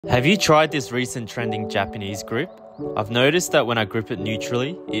Have you tried this recent trending Japanese grip? I've noticed that when I grip it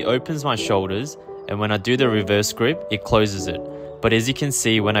neutrally, it opens my shoulders, and when I do the reverse grip, it closes it. But as you can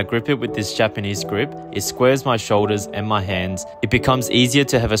see, when I grip it with this Japanese grip, it squares my shoulders and my hands. It becomes easier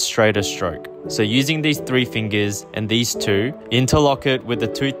to have a straighter stroke. So using these 3 fingers and these 2, interlock it with the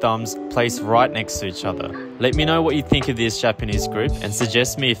 2 thumbs placed right next to each other. Let me know what you think of this Japanese grip and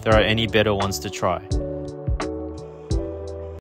suggest me if there are any better ones to try.